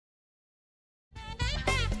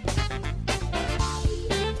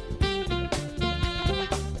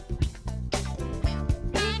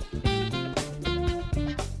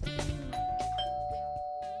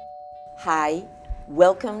Hi,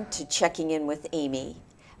 welcome to Checking In with Amy.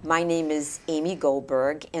 My name is Amy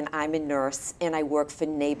Goldberg, and I'm a nurse, and I work for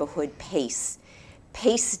Neighborhood PACE.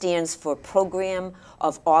 PACE stands for Program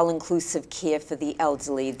of All-Inclusive Care for the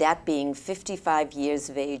Elderly, that being 55 years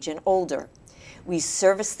of age and older. We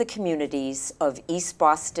service the communities of East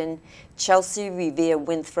Boston, Chelsea, Revere,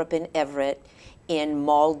 Winthrop, and Everett, and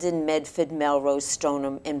Malden, Medford, Melrose,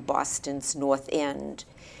 Stoneham, and Boston's North End.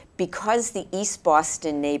 Because the East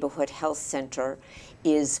Boston Neighborhood Health Center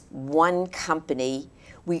is one company,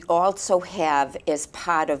 we also have, as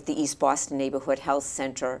part of the East Boston Neighborhood Health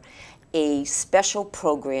Center, a special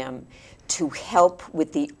program to help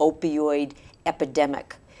with the opioid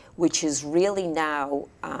epidemic, which is really now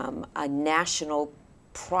a national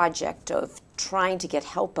project of trying to get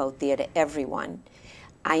help out there to everyone.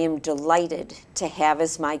 I am delighted to have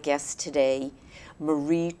as my guest today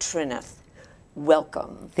Marie Trenouth.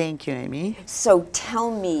 Welcome. Thank you, Amy. So tell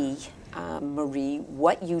me, Marie,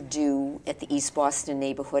 what you do at the East Boston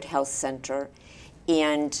Neighborhood Health Center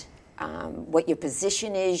and what your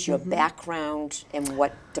position is, your background, and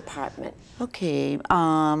what department. Okay,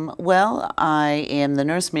 well, I am the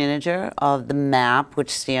nurse manager of the MAP, which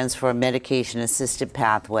stands for Medication Assisted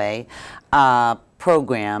Pathway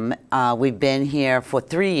program. We've been here for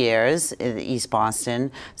 3 years in East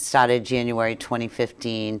Boston, started January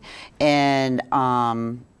 2015, and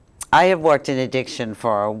I have worked in addiction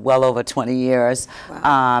for well over 20 years.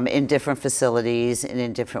 Wow. In different facilities and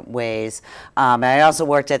in different ways. I also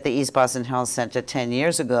worked at the East Boston Health Center 10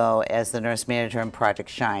 years ago as the nurse manager in Project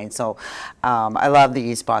Shine. So I love the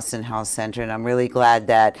East Boston Health Center, and I'm really glad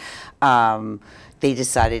that they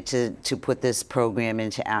decided to put this program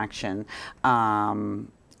into action. And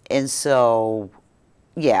so,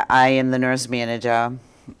 yeah, I am the nurse manager.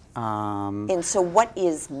 And so what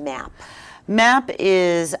is MAP? MAP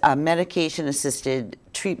is a medication-assisted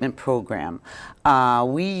treatment program.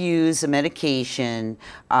 We use a medication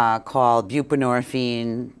called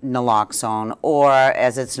buprenorphine naloxone, or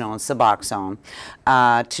as it's known, Suboxone,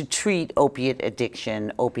 to treat opiate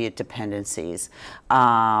addiction, opiate dependencies.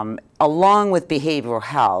 Along with behavioral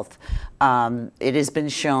health, it has been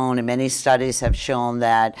shown, and many studies have shown,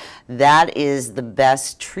 that that is the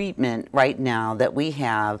best treatment right now that we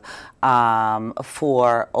have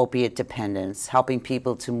for opiate dependence, helping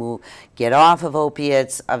people to get off of opiates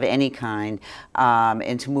of any kind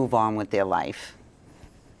and to move on with their life.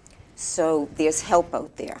 So there's help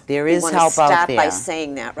out there. There is help out there. You want to start by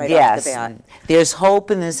saying that right off the bat. Yes, there's hope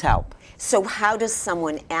and there's help. So how does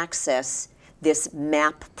someone access this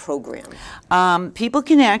MAP program? People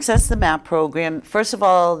can access the MAP program. First of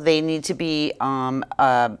all, they need to be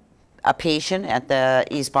a patient at the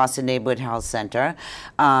East Boston Neighborhood Health Center.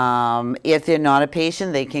 If they're not a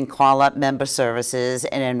patient, they can call up member services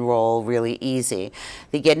and enroll really easy.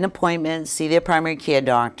 They get an appointment, see their primary care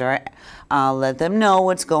doctor, let them know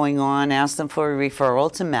what's going on, ask them for a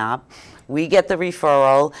referral to MAP. We get the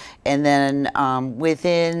referral, and then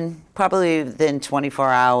probably within 24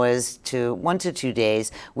 hours to 1 to 2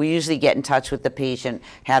 days, we usually get in touch with the patient,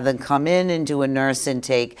 have them come in and do a nurse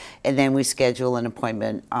intake, and then we schedule an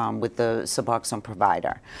appointment with the Suboxone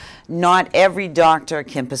provider. Not every doctor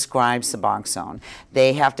can prescribe Suboxone.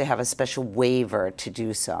 They have to have a special waiver to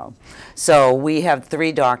do so. So we have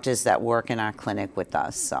 3 doctors that work in our clinic with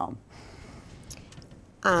us.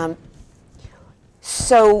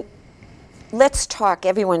 So let's talk.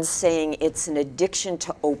 Everyone's saying it's an addiction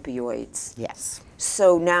to opioids. Yes.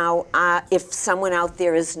 So now, if someone out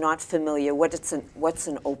there is not familiar, what's an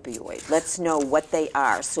opioid? Let's know what they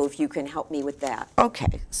are, so if you can help me with that.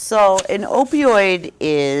 Okay, so an opioid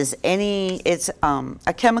is it's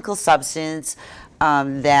a chemical substance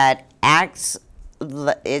that acts,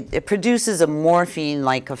 it produces a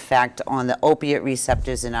morphine-like effect on the opiate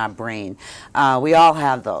receptors in our brain. We all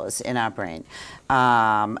have those in our brain.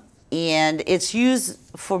 And it's used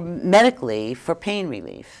medically for pain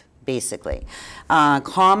relief, basically.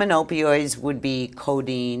 Common opioids would be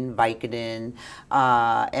codeine, Vicodin,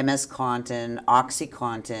 MS-Contin,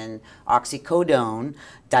 OxyContin, oxycodone,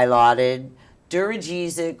 Dilaudid,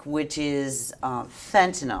 Duragesic, which is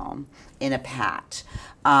fentanyl in a pat,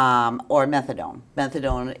 or methadone.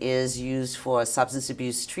 Methadone is used for substance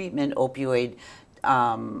abuse treatment, opioid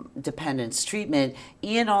dependence treatment,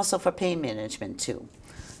 and also for pain management too.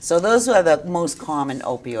 So those are the most common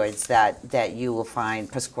opioids that you will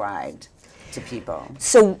find prescribed to people.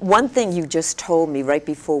 So one thing you just told me right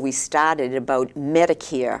before we started about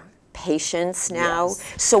Medicare patients now.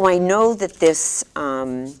 Yes. So I know that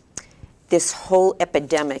this whole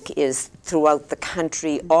epidemic is throughout the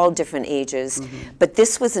country, all different ages, but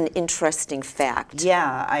this was an interesting fact.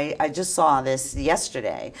 Yeah, I just saw this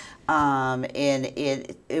yesterday, and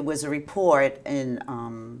it was a report in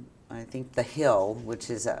I think The Hill, which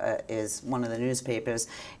is one of the newspapers,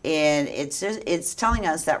 and it's telling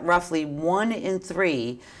us that roughly 1 in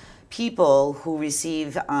 3 people who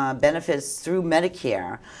receive benefits through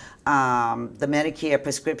Medicare, the Medicare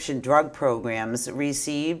prescription drug programs,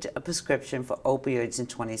 received a prescription for opioids in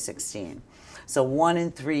 2016. So 1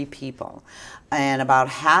 in 3 people. And about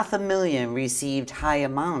 500,000 received high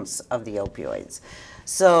amounts of the opioids.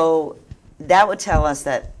 So that would tell us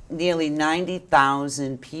that nearly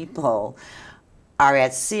 90,000 people are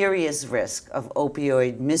at serious risk of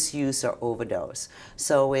opioid misuse or overdose.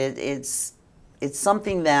 So it's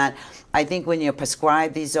something that I think when you're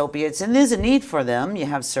prescribed these opiates, and there's a need for them, you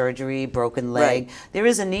have surgery, broken leg, there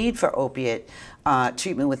is a need for opiate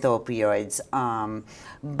treatment with opioids.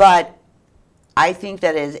 But I think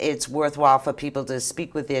that it's worthwhile for people to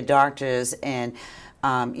speak with their doctors and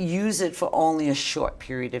use it for only a short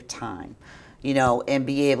period of time, you know, and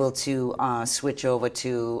be able to switch over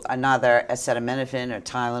to another acetaminophen or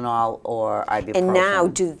Tylenol or ibuprofen. And now,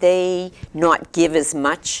 do they not give as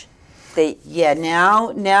much? Yeah,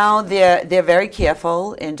 now they're very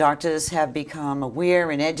careful, and doctors have become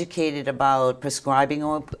aware and educated about prescribing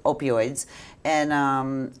opioids. And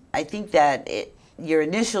I think that your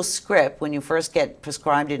initial script, when you first get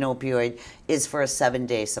prescribed an opioid, is for a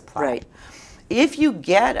 7-day supply. Right. If you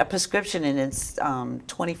get a prescription and it's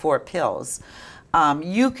 24 pills,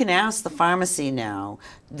 you can ask the pharmacy now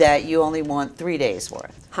that you only want 3 days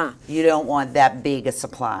worth. You don't want that big a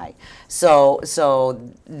supply. So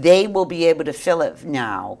they will be able to fill it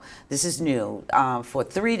now. This is new, for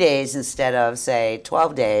 3 days instead of, say,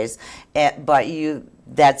 12 days. But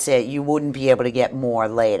that's it. You wouldn't be able to get more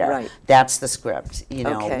later. Right. That's the script, you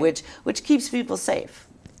know, Okay. which keeps people safe.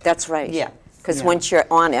 That's right. Yeah. Because once you're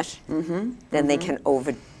on it, then they can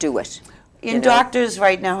overdo it. And doctors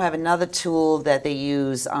right now have another tool that they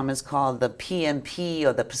use. It's called the PMP,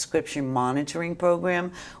 or the Prescription Monitoring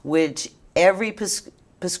Program, which every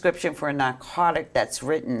prescription for a narcotic that's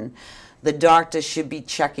written, the doctor should be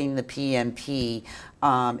checking the PMP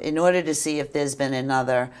in order to see if there's been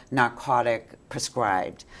another narcotic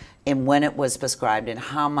prescribed, and when it was prescribed, and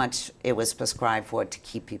how much it was prescribed for, to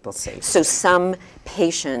keep people safe. So some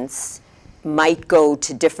patients might go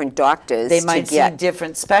to different doctors. They might see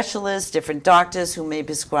different specialists, different doctors who may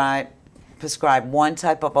prescribe one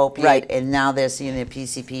type of opiate, and now they're seeing their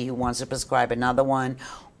PCP who wants to prescribe another one,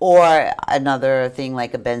 or another thing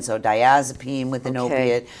like a benzodiazepine with an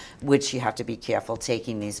opiate, which you have to be careful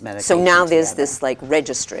taking these medications. So now there's together. this like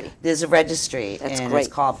registry. There's a registry, That's and great.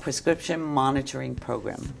 it's called Prescription Monitoring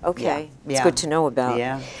Program. Okay, Yeah. it's good to know about.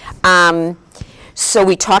 Yeah. So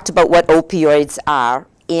we talked about what opioids are,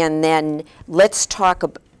 and then let's talk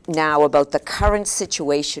now about the current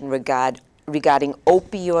situation regarding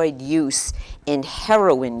opioid use and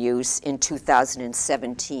heroin use in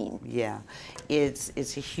 2017. Yeah, it's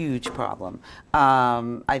a huge problem.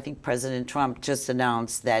 I think President Trump just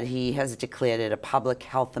announced that he has declared it a public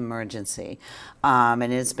health emergency,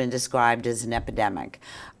 and it's been described as an epidemic.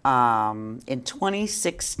 In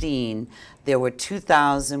 2016, there were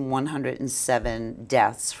 2,107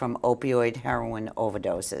 deaths from opioid heroin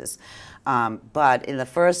overdoses. But in the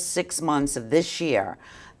first 6 months of this year,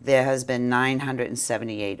 there has been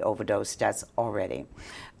 978 overdose deaths already,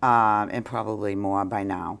 and probably more by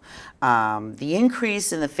now. The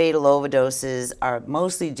increase in the fatal overdoses are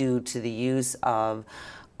mostly due to the use of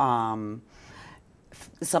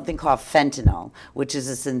something called fentanyl, which is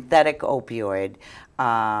a synthetic opioid,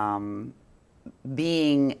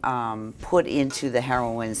 being put into the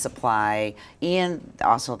heroin supply, and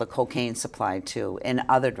also the cocaine supply too, and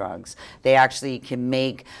other drugs. They actually can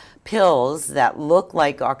make pills that look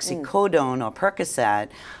like oxycodone or Percocet,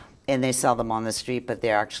 and they sell them on the street, but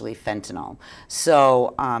they're actually fentanyl.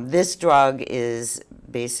 So this drug is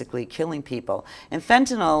basically killing people. And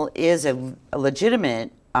fentanyl is a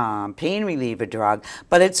legitimate pain reliever drug,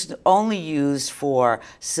 but it's only used for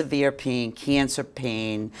severe pain, cancer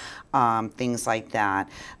pain, things like that.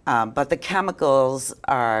 But the chemicals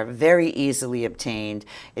are very easily obtained.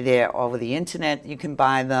 They're over the internet. You can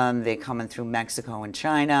buy them. They're coming through Mexico and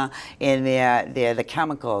China, and they're the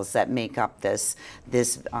chemicals that make up this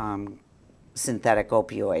synthetic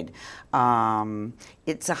opioid.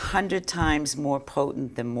 It's 100 times more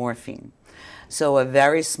potent than morphine. So a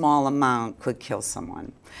very small amount could kill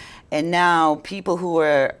someone. And now people who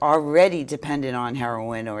are already dependent on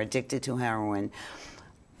heroin or addicted to heroin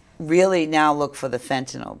really now look for the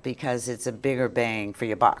fentanyl because it's a bigger bang for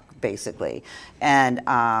your buck, basically. And,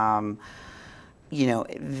 you know,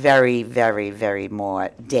 very, very, very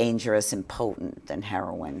more dangerous and potent than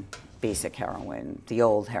heroin, basic heroin, the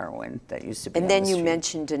old heroin that used to be on And then the you street.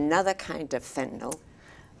 mentioned another kind of fentanyl.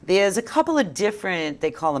 There's a couple of different, they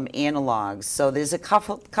call them analogs. So there's a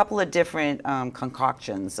couple of different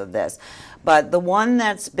concoctions of this. But the one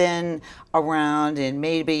that's been around in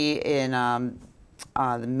maybe in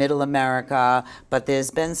the middle America, but there's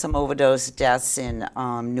been some overdose deaths in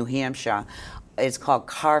New Hampshire. It's called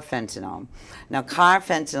carfentanil. Now,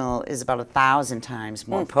 carfentanil is about 1,000 times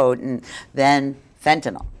more potent than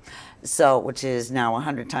fentanyl, so which is now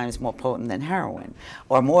 100 times more potent than heroin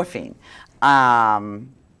or morphine.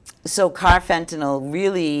 So carfentanil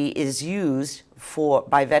really is used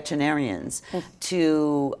by veterinarians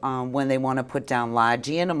to when they want to put down large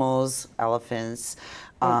animals, elephants,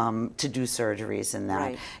 to do surgeries and that.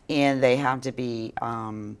 Right. And they have to be,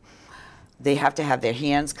 they have to have their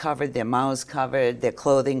hands covered, their mouths covered, their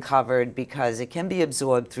clothing covered, because it can be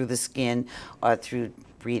absorbed through the skin or through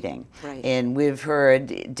breathing. Right. And we've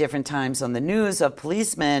heard different times on the news of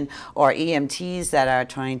policemen or EMTs that are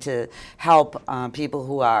trying to help people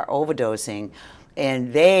who are overdosing,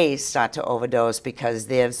 and they start to overdose because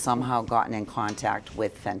they've somehow gotten in contact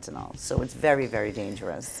with fentanyl. So it's very, very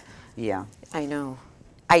dangerous. Yeah. I know.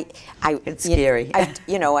 It's scary.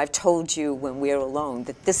 You know, I've told you when we're alone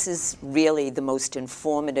that this is really the most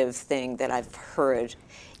informative thing that I've heard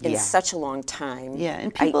in such a long time. Yeah,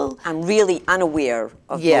 and people... I'm really unaware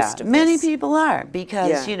of most of many this. people are,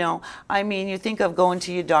 because, you know, I mean, you think of going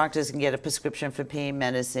to your doctors and get a prescription for pain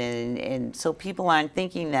medicine, and so people aren't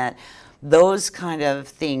thinking that those kind of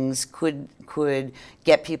things could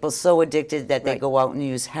get people so addicted that they go out and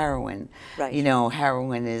use heroin. Right. You know,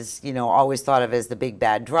 heroin is, you know, always thought of as the big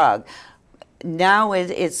bad drug. Now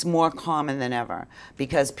it's more common than ever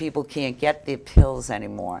because people can't get the pills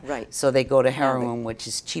anymore. Right. So they go to heroin, which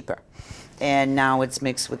is cheaper. And now it's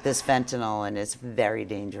mixed with this fentanyl, and it's very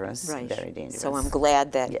dangerous. Right. Very dangerous. So I'm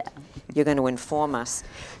glad that you're going to inform us.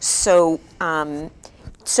 So,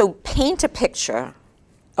 so paint a picture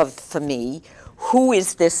of, for me, who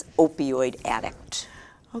is this opioid addict?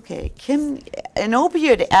 Okay, an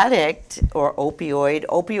opioid addict, or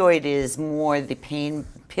opioid is more the pain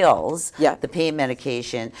pills, the pain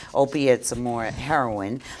medication. Opiates are more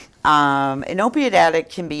heroin. An opiate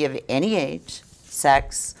addict can be of any age,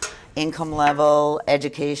 sex, income level,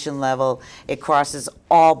 education level. It crosses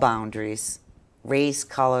all boundaries. Race,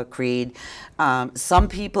 color, creed. Some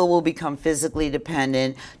people will become physically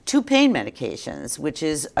dependent to pain medications, which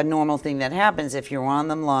is a normal thing that happens if you're on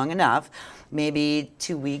them long enough, maybe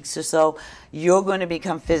 2 weeks or so, you're going to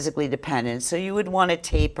become physically dependent. So you would want to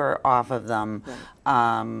taper off of them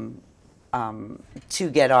to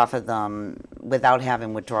get off of them without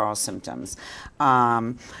having withdrawal symptoms.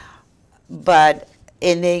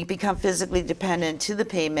 And they become physically dependent to the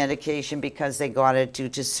pain medication because they got it due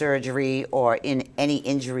to surgery or in any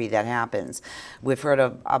injury that happens. We've heard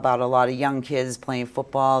about a lot of young kids playing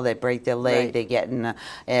football. They break their leg, they get in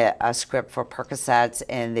a script for Percocets,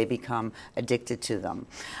 and they become addicted to them.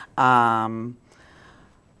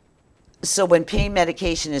 So when pain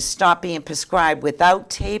medication is stopped being prescribed without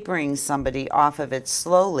tapering somebody off of it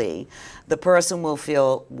slowly, the person will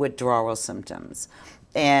feel withdrawal symptoms.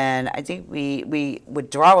 And I think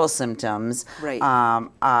withdrawal symptoms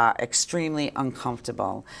are extremely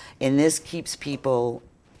uncomfortable. And this keeps people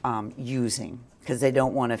using, because they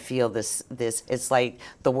don't want to feel this. It's like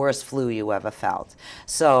the worst flu you ever felt.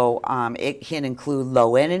 So it can include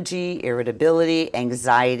low energy, irritability,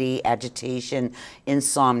 anxiety, agitation.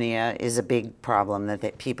 Insomnia is a big problem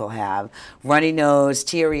that people have. Runny nose,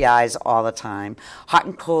 teary eyes all the time, hot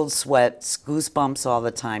and cold sweats, goosebumps all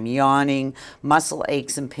the time, yawning, muscle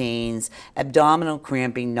aches and pains, abdominal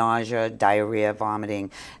cramping, nausea, diarrhea,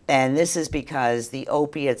 vomiting. And this is because the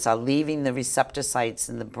opiates are leaving the receptor sites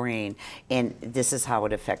in the brain, and this is how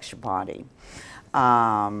it affects your body.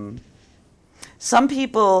 Some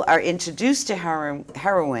people are introduced to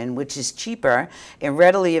heroin, which is cheaper and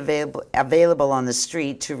readily available on the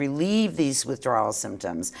street to relieve these withdrawal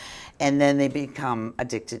symptoms, and then they become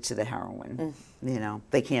addicted to the heroin. You know,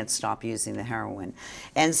 they can't stop using the heroin.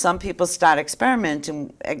 And some people start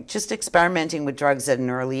experimenting with drugs at an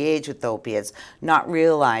early age with opiates, not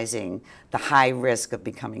realizing the high risk of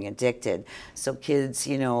becoming addicted. So kids,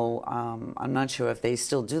 you know, I'm not sure if they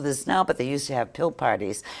still do this now, but they used to have pill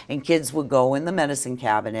parties, and kids would go in the medicine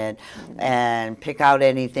cabinet and pick out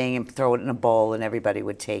anything and throw it in a bowl, and everybody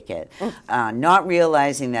would take it, not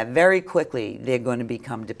realizing that very quickly they're going to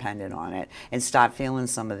become dependent on it and start feeling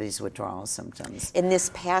some of these withdrawal symptoms. In this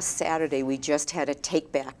past Saturday, we just had a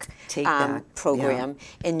take-back program,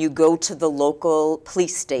 yeah. and you go to the local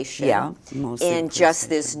police station, yeah, mostly and police just station.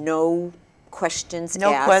 there's no questions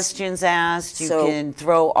no asked. questions asked. You can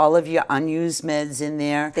throw all of your unused meds in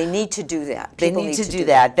there. They need to do that. People need to do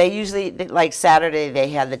that. They usually, like Saturday, they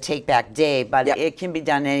have the take-back day, but it can be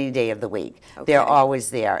done any day of the week. Okay. They're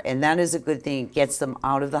always there, and that is a good thing. It gets them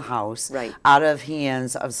out of the house, out of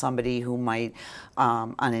hands of somebody who might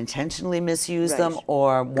unintentionally misuse them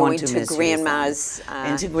or want to misuse grandma's,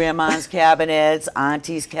 them. Into grandma's cabinets,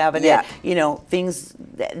 auntie's cabinet, you know, things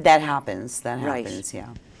that happens. That happens, yeah.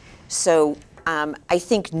 So I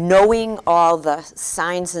think knowing all the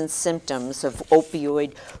signs and symptoms of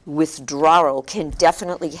opioid withdrawal can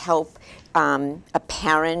definitely help a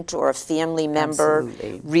parent or a family member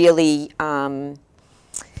really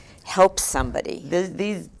help somebody.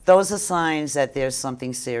 Those are signs that there's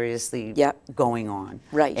something seriously going on,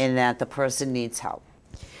 and that the person needs help.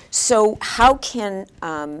 So how can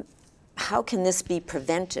this be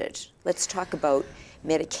prevented? Let's talk about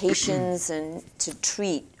medications and to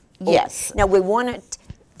treat. Yes. Now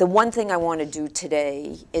the one thing I want to do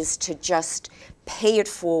today is to just pay it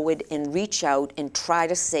forward and reach out and try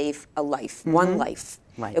to save a life, one life.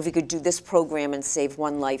 Right. If we could do this program and save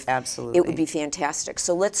one life, absolutely, it would be fantastic.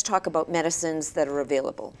 So let's talk about medicines that are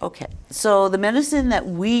available. Okay. So the medicine that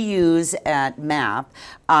we use at MAP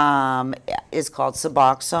is called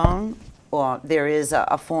Suboxone. Or there is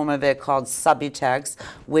a form of it called Subutex,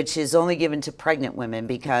 which is only given to pregnant women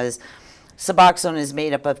because Suboxone is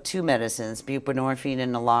made up of two medicines, buprenorphine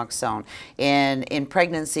and naloxone. And in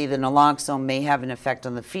pregnancy, the naloxone may have an effect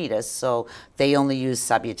on the fetus, so they only use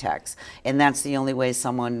Subutex. And that's the only way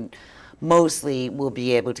someone mostly will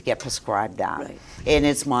be able to get prescribed that. Right. And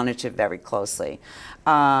it's monitored very closely.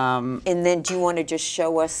 And then do you want to just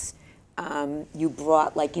show us, you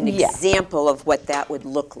brought like an example of what that would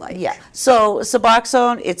look like. Yeah. So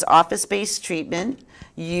Suboxone, it's office-based treatment.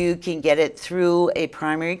 You can get it through a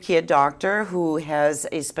primary care doctor who has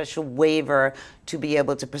a special waiver to be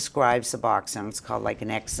able to prescribe Suboxone. It's called like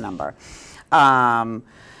an X number.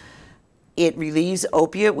 It relieves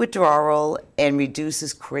opiate withdrawal and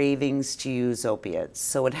reduces cravings to use opiates.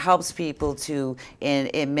 So it helps people to,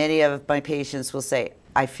 and many of my patients will say,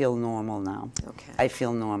 I feel normal now. Okay. I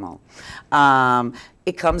feel normal.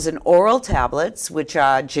 It comes in oral tablets, which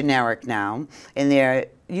are generic now, and they're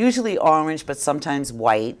usually orange, but sometimes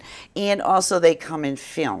white. And also they come in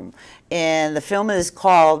film. And the film is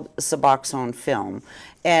called Suboxone film.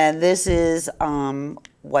 And this is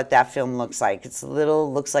what that film looks like. It's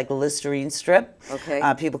looks like a Listerine strip. Okay.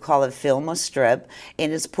 People call it film or strip.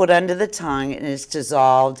 And it's put under the tongue and it's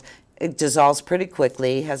dissolved. It dissolves pretty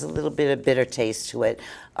quickly, has a little bit of bitter taste to it.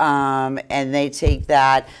 And they take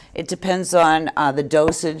that. It depends on the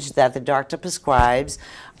dosage that the doctor prescribes.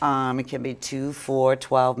 It can be 2, 4,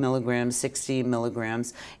 12 milligrams, 16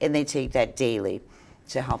 milligrams, and they take that daily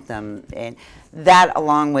to help them. And that,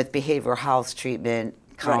 along with behavioral health treatment,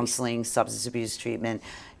 counseling, substance abuse treatment,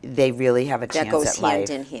 they really have a chance at life. That goes hand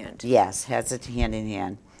in hand. Yes, has it hand in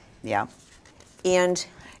hand. Yeah. And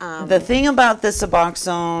the thing about the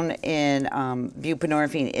Suboxone and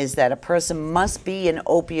buprenorphine is that a person must be in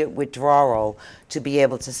opiate withdrawal to be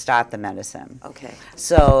able to start the medicine. Okay.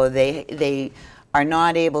 So they are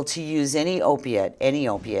not able to use any opiate,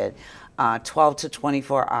 12 to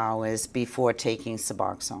 24 hours before taking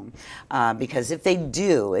Suboxone. Because if they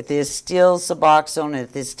do, if there's still Suboxone,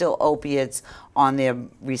 if there's still opiates on their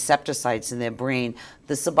receptor sites in their brain,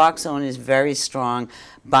 the Suboxone is very strong,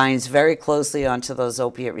 binds very closely onto those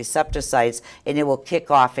opiate receptor sites, and it will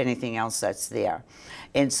kick off anything else that's there.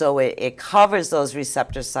 And so it covers those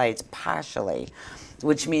receptor sites partially,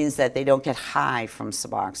 which means that they don't get high from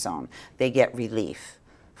Suboxone. They get relief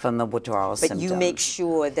from the withdrawal symptoms. But you make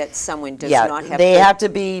sure that someone does not have they have to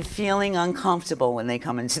be feeling uncomfortable when they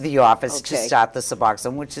come into the office to start the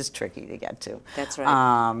Suboxone, which is tricky to get to. That's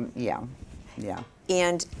right. Yeah.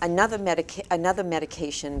 And another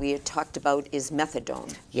medication we had talked about is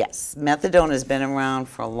methadone. Yes, methadone has been around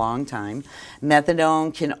for a long time.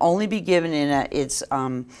 Methadone can only be given in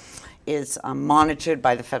it's monitored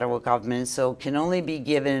by the federal government, so can only be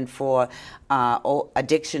given for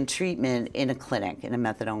addiction treatment in a clinic, in a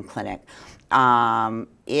methadone clinic.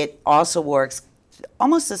 It also works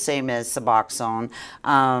almost the same as Suboxone.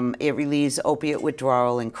 It relieves opiate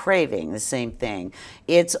withdrawal and craving, the same thing.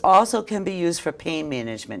 It also can be used for pain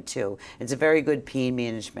management too. It's a very good pain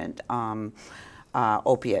management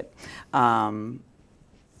opiate.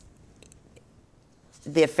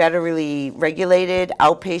 They're federally regulated,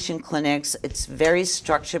 outpatient clinics. It's a very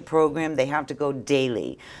structured program. They have to go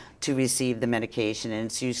daily to receive the medication, and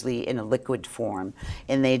it's usually in a liquid form.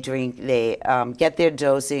 And they get their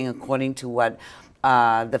dosing according to what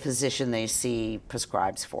the physician they see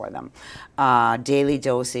prescribes for them. Daily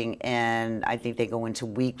dosing, and I think they go into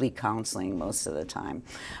weekly counseling most of the time.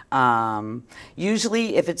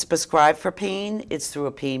 Usually, if it's prescribed for pain, it's through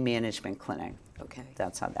a pain management clinic. Okay.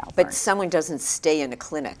 That's how that works. But someone doesn't stay in a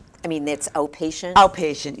clinic. I mean, it's outpatient?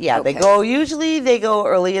 Outpatient, yeah. Okay. Usually they go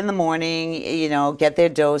early in the morning, get their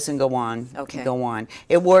dose and go on. Okay. Go on.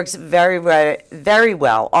 It works very, very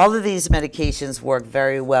well. All of these medications work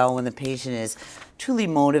very well when the patient is truly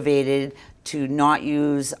motivated to not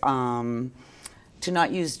use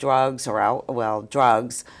drugs or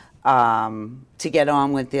drugs to get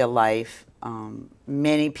on with their life.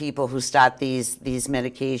 Many people who start these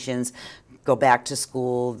medications go back to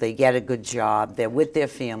school, they get a good job, they're with their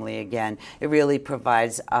family again. It really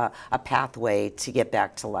provides a pathway to get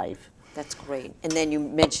back to life. That's great. And then you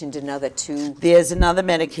mentioned another two. There's another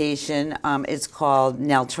medication. It's called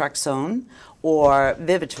naltrexone or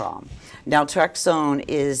Vivitrol. Naltrexone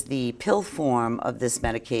is the pill form of this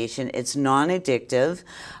medication. It's non-addictive.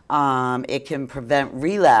 It can prevent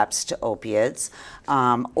relapse to opiates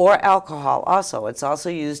or alcohol also. It's also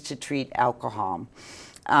used to treat alcohol.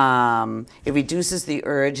 It reduces the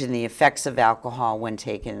urge and the effects of alcohol when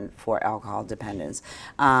taken for alcohol dependence.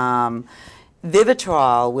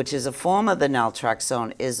 Vivitrol, which is a form of the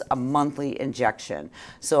naltrexone, is a monthly injection.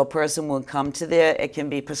 So a person will come to it can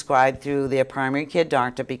be prescribed through their primary care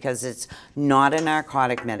doctor because it's not a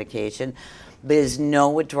narcotic medication. There's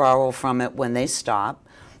no withdrawal from it when they stop.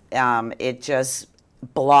 It just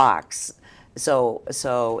blocks. So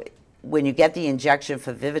when you get the injection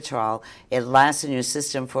for Vivitrol, it lasts in your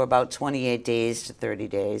system for about 28 days to 30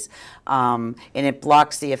 days. And it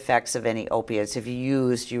blocks the effects of any opiates. If you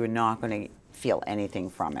used, you are not going to feel anything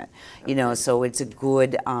from it. So it's a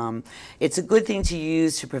good thing to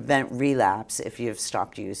use to prevent relapse if you've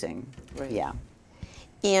stopped using. Right. Yeah.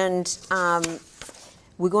 And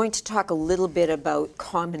we're going to talk a little bit about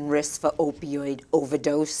common risks for opioid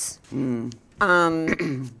overdose.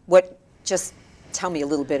 Just tell me a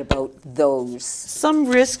little bit about those. Some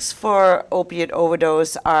risks for opiate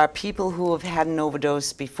overdose are people who have had an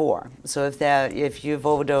overdose before. So if you've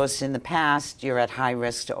overdosed in the past, you're at high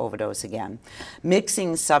risk to overdose again.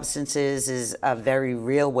 Mixing substances is a very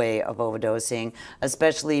real way of overdosing,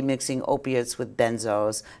 especially mixing opiates with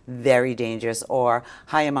benzos, very dangerous, or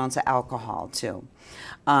high amounts of alcohol too.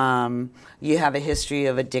 You have a history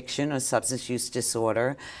of addiction or substance use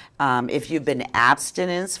disorder. If you've been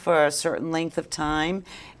abstinent for a certain length of time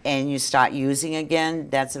and you start using again,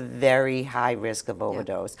 that's a very high risk of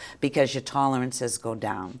overdose because your tolerances go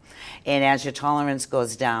down. And as your tolerance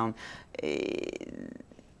goes down,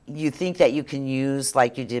 you think that you can use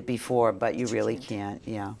like you did before, but you really can't.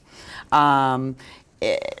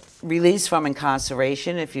 Release from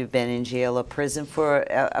incarceration, if you've been in jail or prison for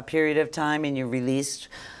a period of time and you're released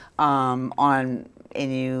and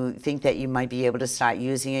you think that you might be able to start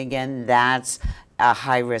using again, that's a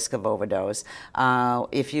high risk of overdose.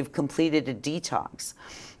 If you've completed a detox,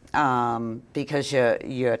 because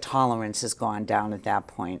your tolerance has gone down at that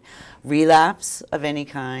point. Relapse of any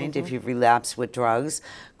kind, if you've relapsed with drugs.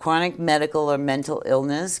 Chronic medical or mental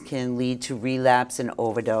illness can lead to relapse and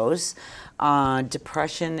overdose.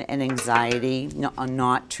 Depression and anxiety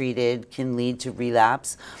not treated can lead to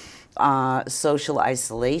relapse. Social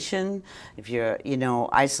isolation.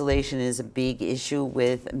 Isolation is a big issue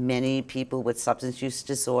with many people with substance use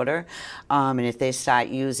disorder. And if they start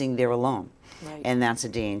using, they're alone. Right. And that's a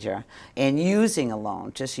danger. And using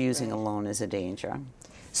alone, just using alone is a danger.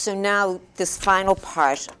 So now this final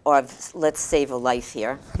part of Let's Save a Life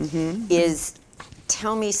here is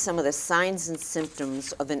tell me some of the signs and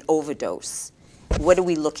symptoms of an overdose. What are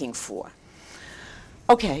we looking for?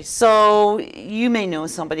 Okay, so you may know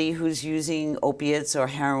somebody who's using opiates or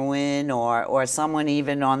heroin or someone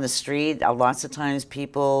even on the street. Lots of times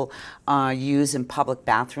people use in public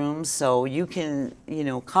bathrooms. So you can,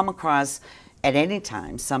 come across at any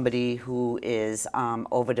time somebody who is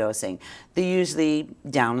overdosing. They're usually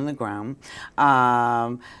down on the ground.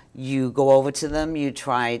 You go over to them, you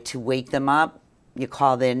try to wake them up. You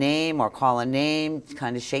call their name or call a name,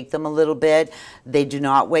 kind of shake them a little bit. They do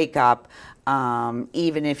not wake up.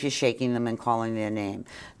 even if you're shaking them and calling their name.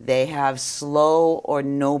 They have slow or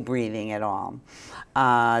no breathing at all.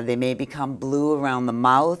 They may become blue around the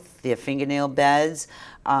mouth, their fingernail beds.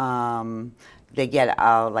 They get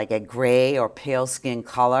like a gray or pale skin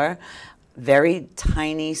color. Very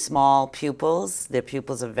tiny, small pupils. Their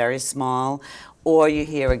pupils are very small. Or you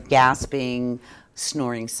hear a gasping,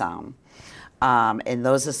 snoring sound. And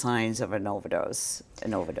those are signs of an overdose.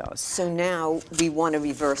 So now we want to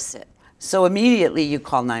reverse it. So immediately you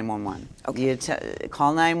call 911. Okay. You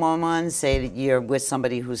call 911, say that you're with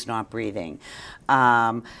somebody who's not breathing.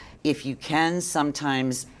 If you can,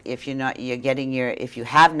 sometimes if you have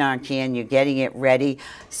Narcan, you're getting it ready.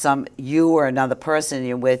 You or another person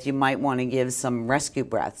you're with, you might want to give some rescue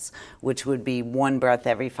breaths, which would be 1 breath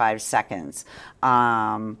every 5 seconds.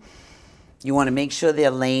 You want to make sure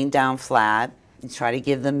they're laying down flat. You try to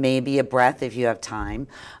give them maybe a breath if you have time.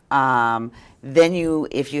 Then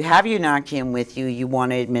if you have your Narcan with you, you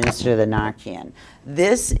want to administer the Narcan.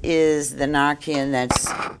 This is the Narcan that's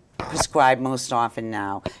prescribed most often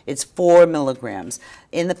now. It's 4 milligrams.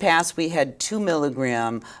 In the past, we had 2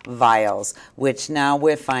 milligram vials, which now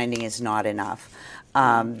we're finding is not enough.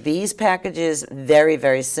 These packages, very,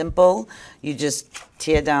 very simple. You just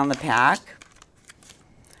tear down the pack.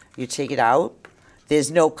 You take it out.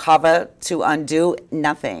 There's no cover to undo,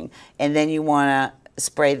 nothing. And then you want to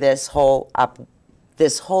spray this whole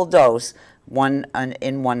dose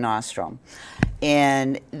in one nostril.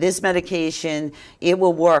 And this medication, it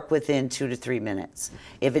will work within 2 to 3 minutes.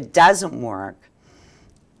 If it doesn't work,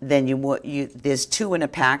 then there's 2 in a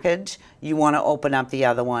package. You want to open up the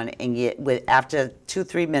other one and after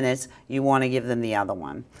 2-3 minutes, you want to give them the other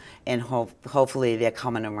one. And hopefully they're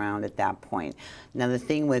coming around at that point. Now the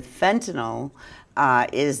thing with fentanyl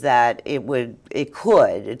is that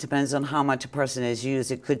it depends on how much a person has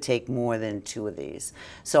used, it could take more than 2 of these.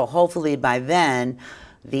 So hopefully by then,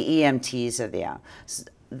 the EMTs are there.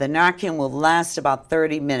 The Narcan will last about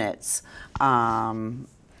 30 minutes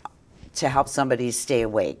to help somebody stay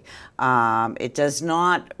awake. It does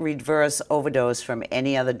not reverse overdose from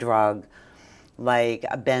any other drug like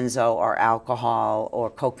a benzo or alcohol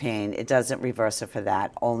or cocaine. It doesn't reverse it for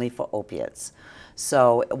that, only for opiates.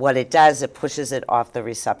 So what it does, it pushes it off the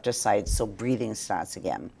receptor site so breathing starts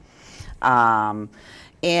again.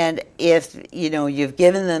 And if you've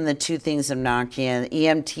given them the 2 things of Narcan,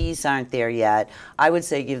 EMTs aren't there yet, I would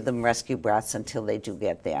say give them rescue breaths until they do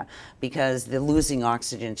get there, because they're losing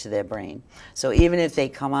oxygen to their brain. So even if they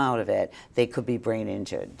come out of it, they could be brain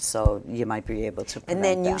injured. So you might be able to prevent that.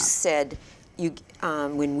 And then you said,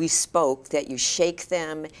 when we spoke, that you shake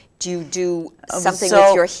them. Do you do something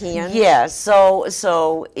with your hand? Yeah,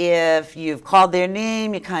 so if you've called their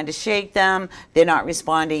name, you kind of shake them, they're not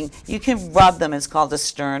responding, you can rub them. It's called a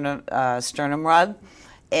sternum rub.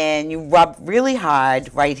 And you rub really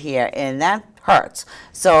hard right here, and that hurts.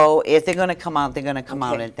 So if they're going to come out, they're going to come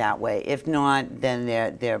out it that way. If not, then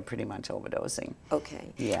they're pretty much overdosing.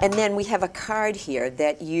 Okay. Yeah. And then we have a card here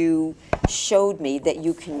that you showed me that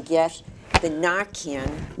you can get the Narcan.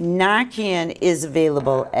 Narcan is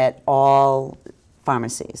available at all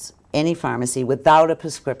pharmacies, any pharmacy, without a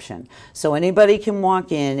prescription. So anybody can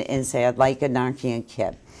walk in and say, I'd like a Narcan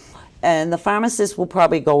kit. And the pharmacist will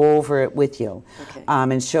probably go over it with you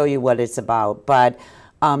and show you what it's about. But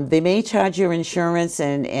they may charge your insurance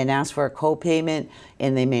and ask for a co-payment,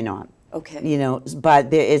 and they may not. Okay.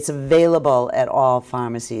 But it's available at all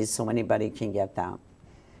pharmacies, so anybody can get that.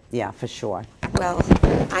 Yeah, for sure. Well,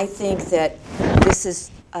 I think that this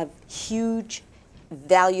is a huge,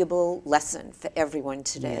 valuable lesson for everyone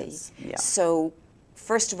today. Yes. Yeah. So,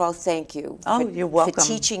 first of all, thank you you're welcome. for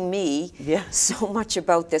teaching me so much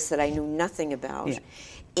about this that I knew nothing about. Yeah.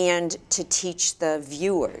 And to teach the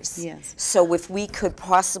viewers. Yes. So if we could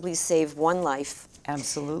possibly save one life,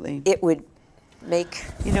 absolutely, it would make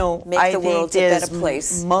the I world think a better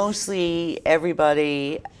place. Mostly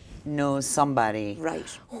everybody knows somebody right.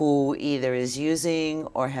 who either is using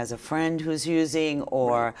or has a friend who's using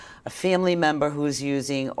or a family member who's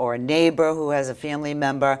using or a neighbor who has a family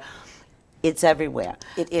member. It's everywhere.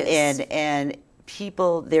 It is. And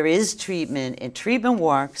people, there is treatment, and treatment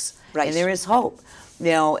works, and there is hope.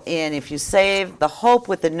 And if you save, the hope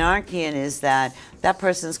with the Narcan is that that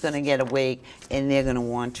person's going to get awake and they're going to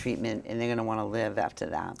want treatment and they're going to want to live after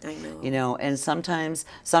that. I know. And sometimes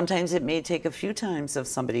it may take a few times of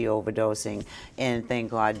somebody overdosing and, thank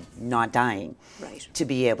God, not dying to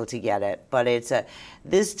be able to get it. But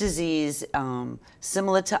this disease,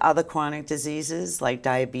 similar to other chronic diseases like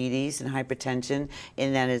diabetes and hypertension,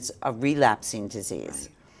 in that it's a relapsing disease.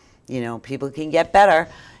 Right. People can get better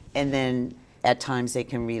and then at times they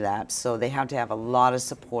can relapse. So they have to have a lot of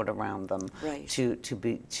support around them Right. to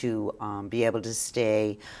be able to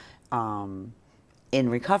stay in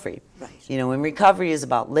recovery. Right. You know, and recovery is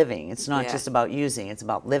about living. It's not Yeah. just about using, it's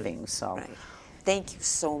about living. So, Right. Thank you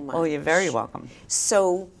so much. oh, you're very welcome.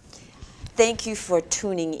 So, thank you for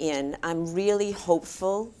tuning in. I'm really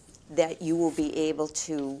hopeful that you will be able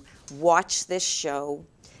to watch this show,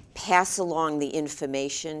 pass along the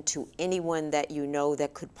information to anyone that you know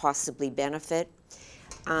that could possibly benefit.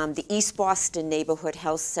 The East Boston Neighborhood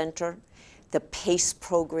Health Center, the PACE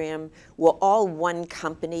program, we're all one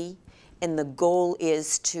company, and the goal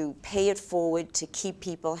is to pay it forward to keep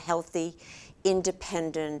people healthy,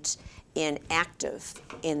 independent, and active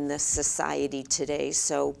in the society today.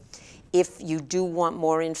 So if you do want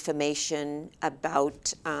more information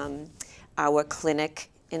about our clinic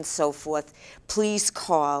and so forth, please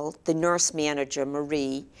call the nurse manager,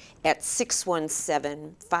 Marie, at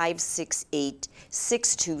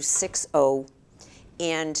 617-568-6260.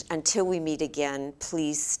 And until we meet again,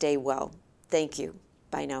 please stay well. Thank you.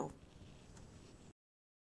 Bye now.